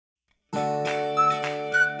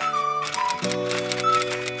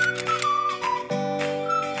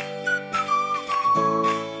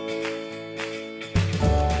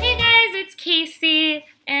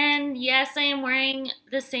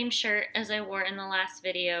same shirt as I wore in the last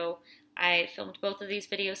video. I filmed both of these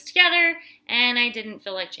videos together, and I didn't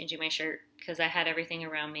feel like changing my shirt because I had everything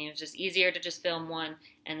around me. It was just easier to just film one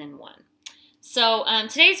and then one. So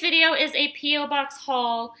today's video is a P.O. Box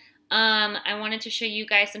haul. I wanted to show you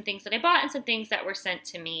guys some things that I bought and some things that were sent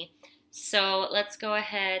to me. So let's go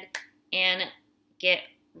ahead and get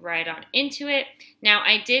right on into it. Now,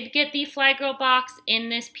 I did get the Fly Girl box in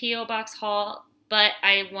this P.O. Box haul, but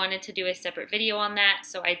I wanted to do a separate video on that,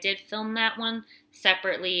 so I did film that one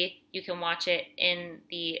separately. You can watch it in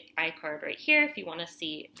the iCard right here if you want to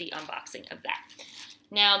see the unboxing of that.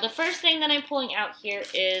 Now, the first thing that I'm pulling out here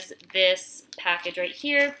is this package right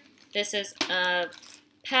here. This is a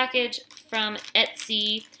package from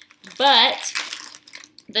Etsy, but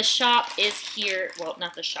the shop is here. Well,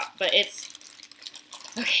 not the shop, but it's...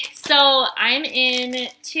 Okay, so I'm in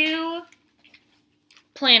two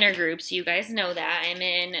planner groups. You guys know that. I'm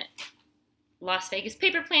in Las Vegas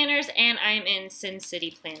Paper Planners and I'm in Sin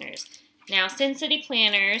City Planners. Now, Sin City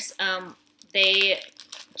Planners, they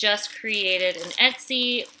just created an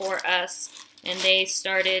Etsy for us, and they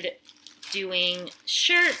started doing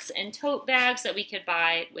shirts and tote bags that we could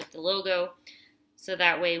buy with the logo, so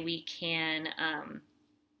that way we can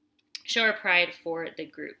show our pride for the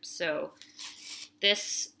group. So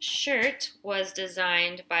this shirt was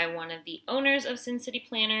designed by one of the owners of Sin City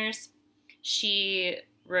Planners. She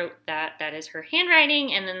wrote that. That is her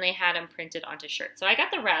handwriting, and then they had them printed onto shirts. So I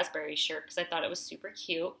got the raspberry shirt because I thought it was super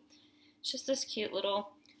cute. It's just this cute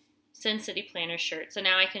little Sin City Planner shirt. So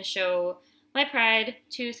now I can show my pride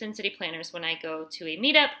to Sin City Planners when I go to a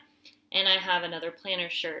meetup, and I have another planner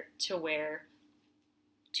shirt to wear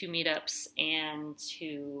to meetups and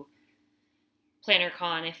to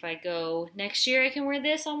PlannerCon. If I go next year, I can wear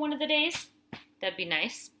this on one of the days. That'd be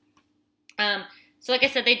nice. So like I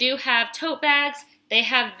said, they do have tote bags. They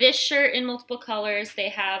have this shirt in multiple colors. They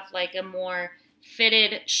have like a more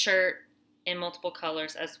fitted shirt in multiple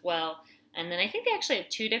colors as well. And then I think they actually have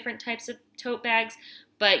two different types of tote bags,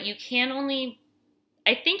 but you can only,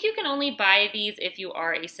 I think you can only buy these if you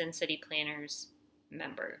are a Sin City Planners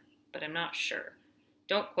member, but I'm not sure.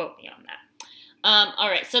 Don't quote me on that. All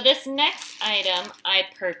right, so this next item I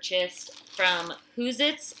purchased from Who's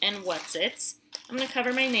Its and What's Its. I'm going to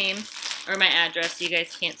cover my name or my address so you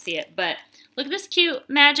guys can't see it, but look at this cute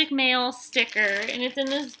Magic Mail sticker, and it's in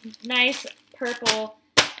this nice purple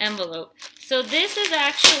envelope. So this is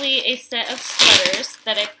actually a set of sweaters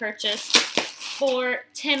that I purchased for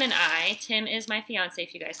Tim and I. Tim is my fiance,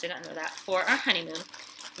 if you guys did not know that, for our honeymoon.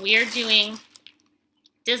 We are doing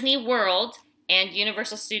Disney World and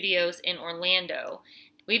Universal Studios in Orlando.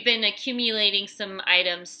 We've been accumulating some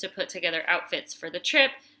items to put together outfits for the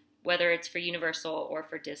trip, whether it's for Universal or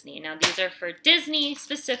for Disney. Now, these are for Disney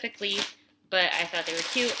specifically, but I thought they were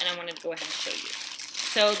cute, and I wanted to go ahead and show you.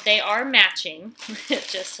 So they are matching,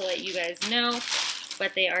 just to let you guys know,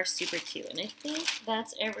 but they are super cute. And I think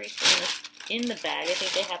that's everything in the bag. I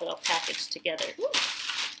think they have it all packaged together. Ooh.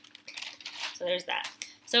 So there's that.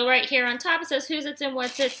 So right here on top it says Who's Its and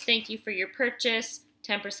What's Its. Thank you for your purchase.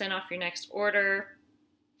 10% off your next order.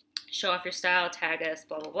 Show off your style. Tag us.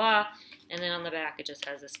 Blah, blah, blah. And then on the back it just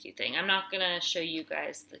has this cute thing. I'm not going to show you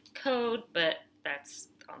guys the code, but that's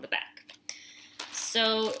on the back.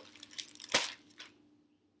 So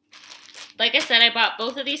like I said, I bought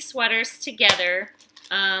both of these sweaters together.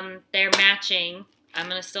 They're matching. I'm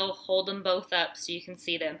going to still hold them both up so you can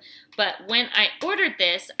see them. But when I ordered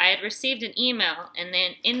this, I had received an email, and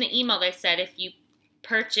then in the email they said if you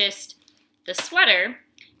purchased the sweater,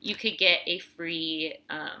 you could get a free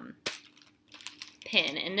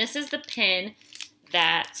pin. And this is the pin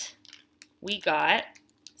that we got.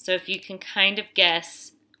 So if you can kind of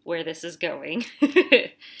guess where this is going.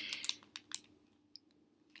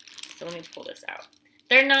 So let me pull this out.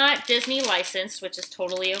 They're not Disney licensed, which is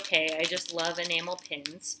totally okay. I just love enamel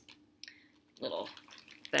pins. Little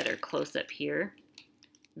better close up here.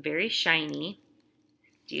 Very shiny.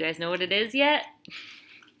 Do you guys know what it is yet?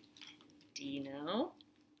 Do you know?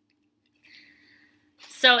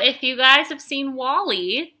 So if you guys have seen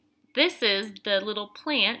WALL-E, this is the little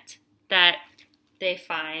plant that they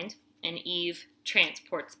find and Eve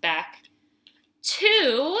transports back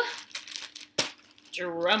to,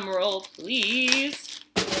 drumroll please,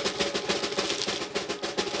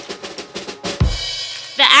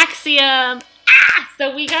 the Axiom.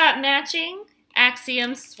 So we got matching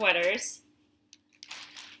Axiom sweaters.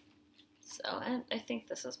 So I think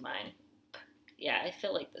this is mine. Yeah, I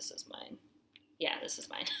feel like this is mine. Yeah, this is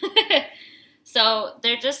mine. So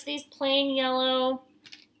they're just these plain yellow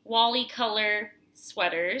WALL-E color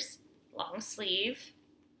sweaters, long sleeve.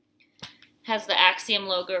 Has the Axiom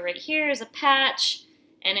logo right here as a patch.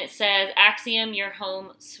 And it says, Axiom, your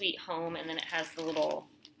home, sweet home. And then it has the little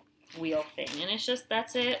wheel thing. And it's just,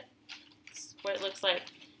 that's it. That's what it looks like.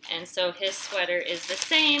 And so his sweater is the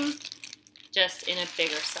same, just in a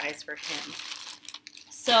bigger size for him.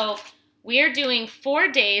 So we are doing 4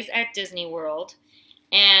 days at Disney World.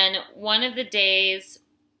 And one of the days,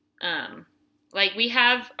 like we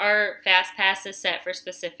have our fast passes set for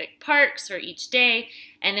specific parks for each day,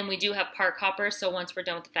 and then we do have park hoppers, so once we're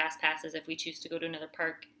done with the fast passes, if we choose to go to another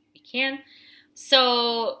park, we can.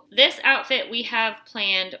 So this outfit we have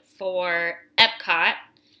planned for Epcot.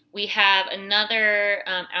 We have another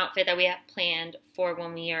outfit that we have planned for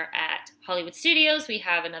when we are at Hollywood Studios. We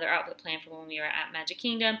have another outfit planned for when we are at Magic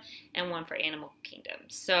Kingdom, and one for Animal Kingdom.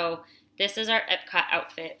 So this is our Epcot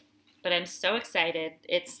outfit, but I'm so excited.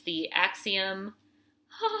 It's the Axiom,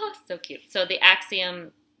 oh, so cute. So the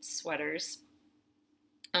Axiom sweaters.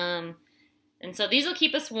 And so these will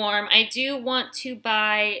keep us warm. I do want to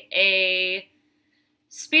buy a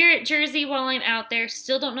Spirit jersey while I'm out there.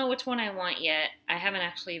 Still don't know which one I want yet. I haven't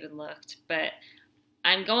actually even looked, but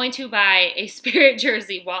I'm going to buy a Spirit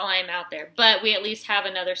jersey while I'm out there. But we at least have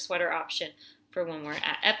another sweater option for when we're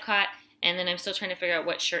at Epcot. And then I'm still trying to figure out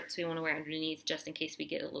what shirts we want to wear underneath, just in case we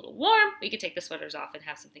get a little warm. We could take the sweaters off and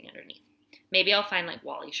have something underneath. Maybe I'll find like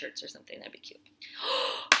Wally shirts or something. That'd be cute.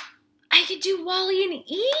 I could do Wally and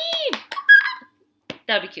Eve.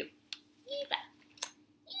 That'd be cute. Eva.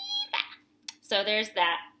 So there's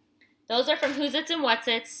that. Those are from Who's Its and What's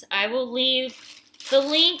Its. I will leave the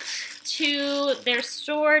link to their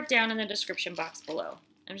store down in the description box below.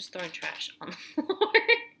 I'm just throwing trash on the floor.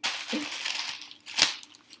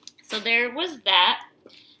 So there was that.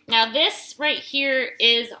 Now this right here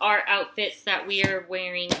is our outfits that we are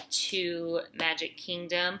wearing to Magic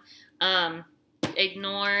Kingdom.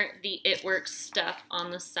 Ignore the It Works stuff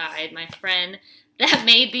on the side. My friend that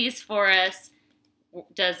made these for us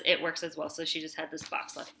does It Works as well, so she just had this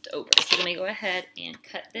box left over. So let me go ahead and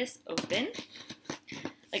cut this open.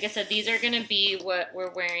 Like I said, these are going to be what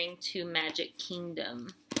we're wearing to Magic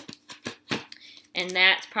Kingdom. And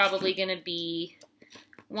that's probably going to be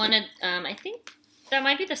one of, I think that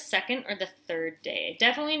might be the second or the third day. I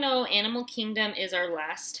definitely know Animal Kingdom is our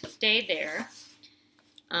last day there.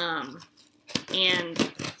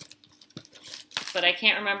 But I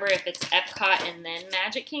can't remember if it's Epcot and then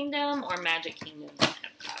Magic Kingdom or Magic Kingdom and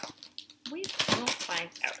Epcot. We will find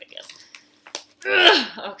out, I guess.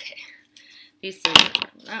 Ugh, okay. These things are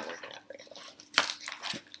not working out very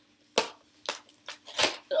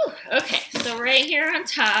well. Ooh, okay, so right here on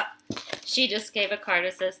top, she just gave a card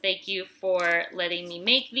that says, thank you for letting me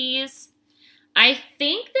make these. I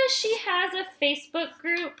think that she has a Facebook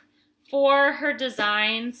group for her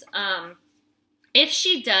designs. If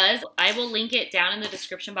she does, I will link it down in the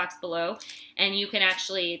description box below, and you can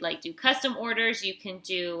actually like do custom orders. You can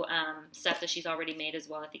do stuff that she's already made as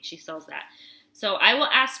well. I think she sells that. So I will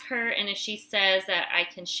ask her, and if she says that I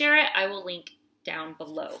can share it, I will link down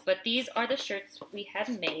below. But these are the shirts we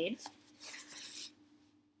have made.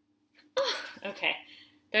 Oh, okay,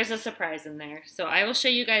 there's a surprise in there. So I will show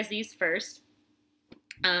you guys these first.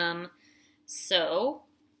 So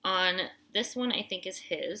on this one, I think is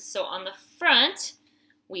his. So on the front,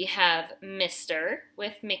 we have Mr.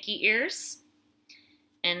 with Mickey ears.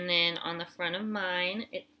 And then on the front of mine,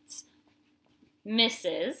 it's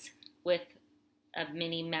Mrs. with a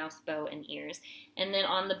Minnie Mouse bow and ears. And then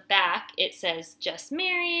on the back, it says just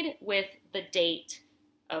married with the date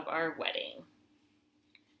of our wedding.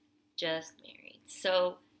 Just married.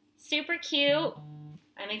 So super cute.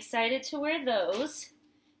 I'm excited to wear those.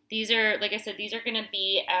 These are, like I said, these are going to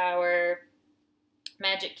be our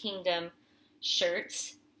Magic Kingdom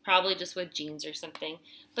shirts, probably just with jeans or something.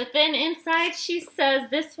 But then inside she says,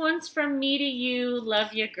 this one's from me to you,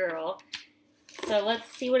 love ya girl. So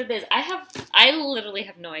let's see what it is. I literally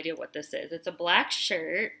have no idea what this is. It's a black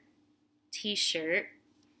shirt, t-shirt.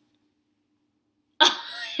 Oh,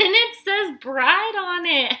 and it says bride on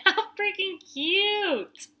it. How freaking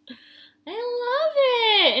cute. I love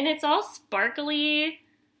it. And it's all sparkly.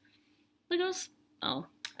 Look at those. Oh,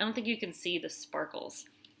 I don't think you can see the sparkles.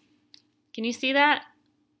 Can you see that?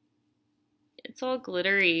 It's all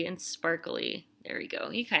glittery and sparkly. There we go.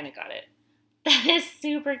 You kind of got it. That is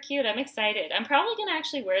super cute. I'm excited. I'm probably going to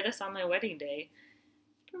actually wear this on my wedding day.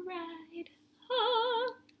 Bride.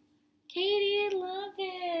 Oh, Katie, love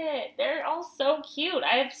it. They're all so cute.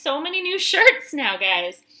 I have so many new shirts now,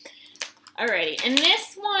 guys. Alrighty. And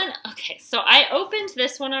this one, okay, so I opened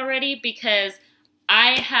this one already because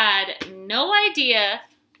I had no idea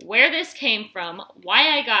where this came from,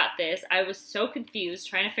 why I got this. I was so confused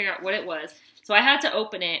trying to figure out what it was. So I had to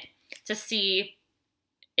open it to see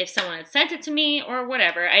if someone had sent it to me or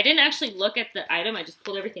whatever. I didn't actually look at the item. I just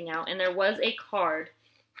pulled everything out, and there was a card.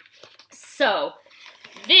 So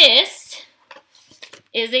this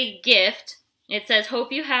is a gift. It says,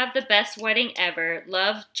 "Hope you have the best wedding ever.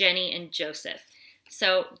 Love, Jenny and Joseph."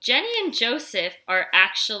 So Jenny and Joseph are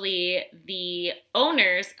actually the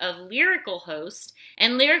owners of Lyrical Host,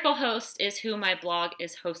 and Lyrical Host is who my blog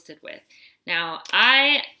is hosted with. Now,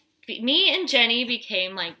 me and Jenny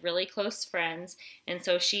became like really close friends, and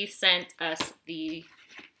so she sent us a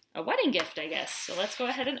wedding gift, I guess. So let's go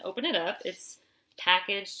ahead and open it up. It's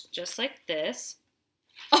packaged just like this.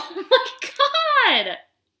 Oh my God!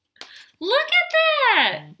 Look at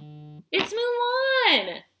that! It's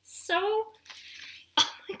Mulan! So,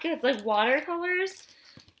 oh my God, it's like watercolors.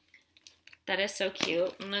 That is so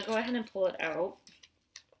cute. I'm gonna go ahead and pull it out.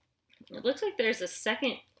 It looks like there's a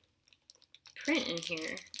second print in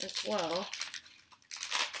here as well.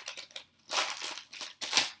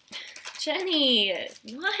 Jenny,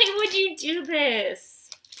 why would you do this?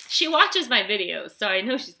 She watches my videos, so I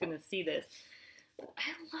know she's gonna see this.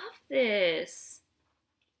 I love this.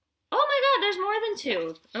 Oh my God, there's more than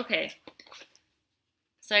two. Okay.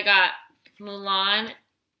 So I got Mulan.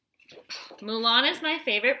 Mulan is my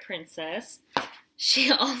favorite princess.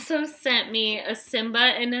 She also sent me a Simba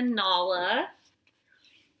and a Nala.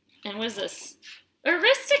 And what is this?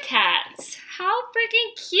 Aristocats. How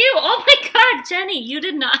freaking cute. Oh my God, Jenny, you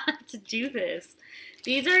did not have to do this.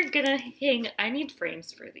 These are gonna hang. I need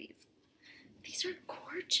frames for these. These are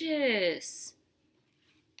gorgeous.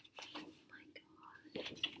 Oh my God.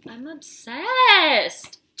 I'm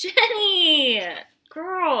obsessed. Jenny,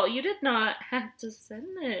 girl, you did not have to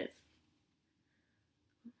send this.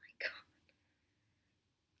 Oh my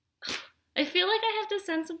God. I feel like I have to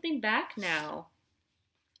send something back now.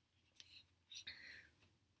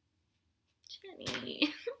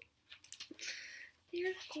 Jenny.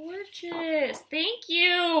 They're gorgeous. Thank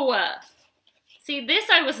you. See, this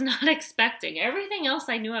I was not expecting. Everything else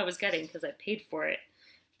I knew I was getting because I paid for it.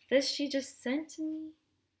 This she just sent to me.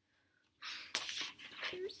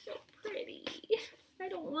 They're so pretty. I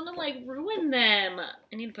don't want to like ruin them.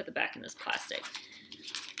 I need to put them back in this plastic.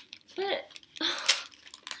 But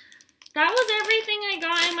that was everything I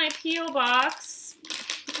got in my P.O. box.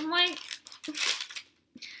 I'm like,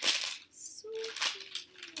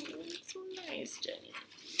 so nice, Jenny.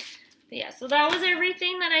 But yeah, so that was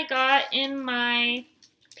everything that I got in my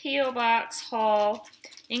P.O. box haul,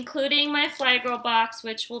 including my Fly Girl box,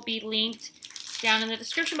 which will be linked down in the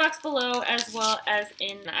description box below, as well as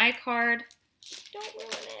in the iCard. Don't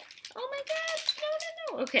ruin it. Oh my gosh,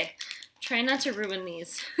 no, no, no. Okay, try not to ruin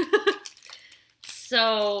these.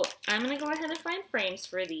 So I'm gonna go ahead and find frames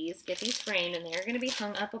for these, get these framed, and they're gonna be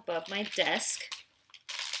hung up above my desk.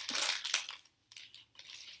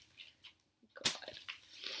 God.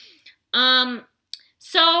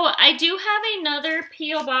 So I do have another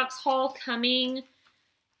P.O. box haul coming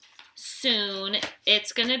soon.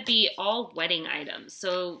 It's gonna be all wedding items.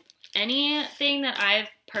 So anything that I've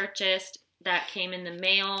purchased that came in the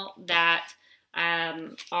mail that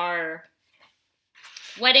are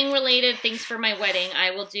wedding related, things for my wedding,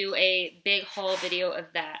 I will do a big haul video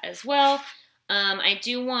of that as well. I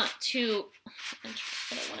do want to, I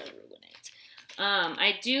don't want to ruin it.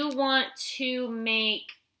 I do want to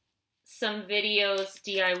make some videos,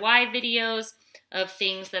 DIY videos of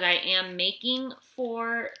things that I am making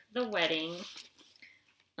for the wedding.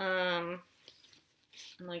 I'm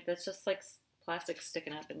like, that's just like plastic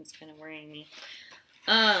sticking up and it's kind of worrying me.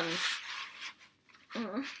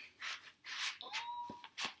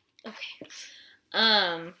 Okay.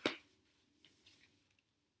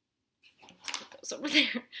 Put those over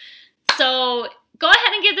there. So go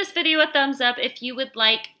ahead and give this video a thumbs up if you would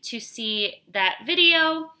like to see that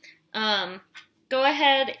video. Go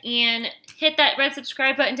ahead and hit that red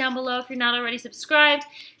subscribe button down below if you're not already subscribed.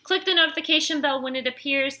 Click the notification bell when it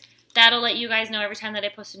appears. That'll let you guys know every time that I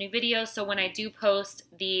post a new video. So when I do post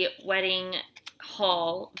the wedding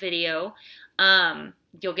haul video,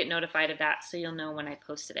 you'll get notified of that, so you'll know when I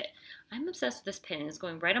posted it. I'm obsessed with this pin. It's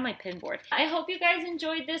going right on my pin board. I hope you guys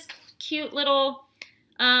enjoyed this cute little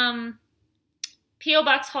P.O.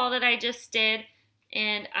 box haul that I just did,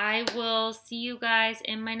 and I will see you guys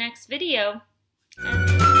in my next video.